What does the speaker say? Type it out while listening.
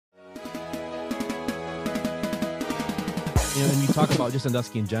And you talk about just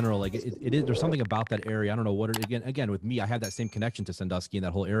Sandusky in general, like it is, there's something about that area. I don't know what it, again, with me, I have that same connection to Sandusky and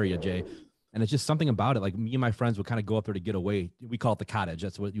that whole area, Jay. And it's just something about it. Like me and my friends would kind of go up there to get away. We call it the cottage.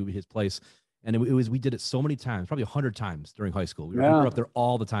 That's what his place. And it was, we did it so many times, probably 100 times during high school. We were up there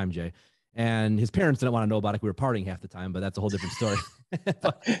all the time, Jay. And his parents didn't want to know about it. We were partying half the time, but that's a whole different story.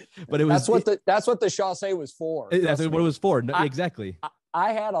 but it was, that's what the Chaussee was for. That's what it was for. No, exactly.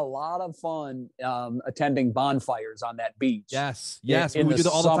 I had a lot of fun attending bonfires on that beach. Yes. In we the do that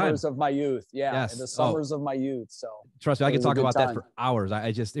all the time. Summers of my youth. Yeah. Yes. In the summers of my youth. So trust me, I could talk about that for hours.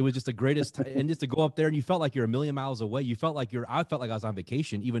 It was just the greatest. And just to go up there and you felt like you're a million miles away. I felt like I was on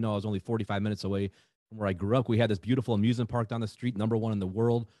vacation, even though I was only 45 minutes away from where I grew up. We had this beautiful amusement park down the street, #1 in the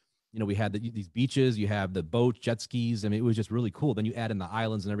world. We had these beaches, you have the boats, jet skis. I mean, it was just really cool. Then you add in the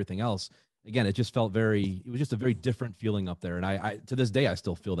islands and everything else. Again, it just felt it was just a very different feeling up there. And I to this day, I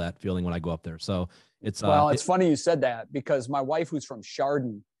still feel that feeling when I go up there. So it's, it's funny you said that, because my wife, who's from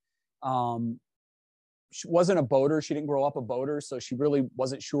Chardon, she wasn't a boater. She didn't grow up a boater. So she really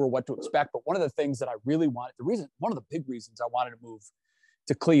wasn't sure what to expect. But one of the things that I really wanted, one of the big reasons I wanted to move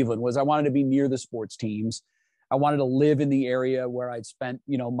to Cleveland was I wanted to be near the sports teams. I wanted to live in the area where I'd spent,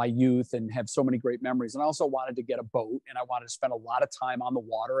 my youth and have so many great memories. And I also wanted to get a boat, and I wanted to spend a lot of time on the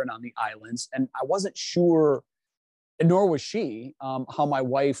water and on the islands. And I wasn't sure, and nor was she, how my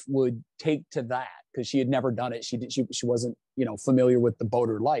wife would take to that, because she had never done it. She wasn't, familiar with the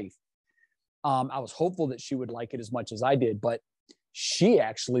boater life. I was hopeful that she would like it as much as I did, but she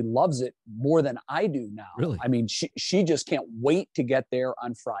actually loves it more than I do now. Really? I mean, she just can't wait to get there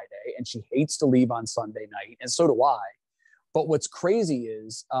on Friday, and she hates to leave on Sunday night. And so do I. But what's crazy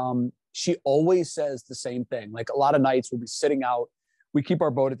is she always says the same thing. Like, a lot of nights we'll be sitting out. We keep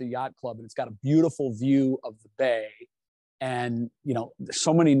our boat at the yacht club, and it's got a beautiful view of the bay. And,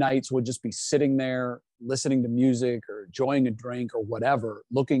 so many nights we'll just be sitting there listening to music or enjoying a drink or whatever,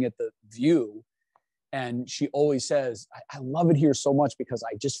 looking at the view. And she always says, I love it here so much because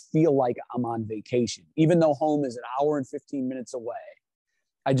I just feel like I'm on vacation. Even though home is an hour and 15 minutes away,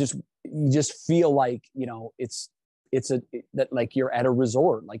 you just feel like, like you're at a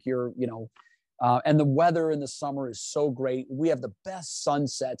resort, like you're, and the weather in the summer is so great. We have the best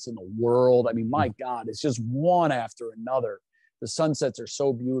sunsets in the world. I mean, my God, it's just one after another. The sunsets are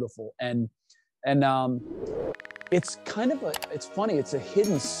so beautiful. And it's kind of it's funny. It's a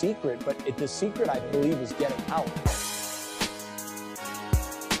hidden secret, but the secret, I believe, is getting out.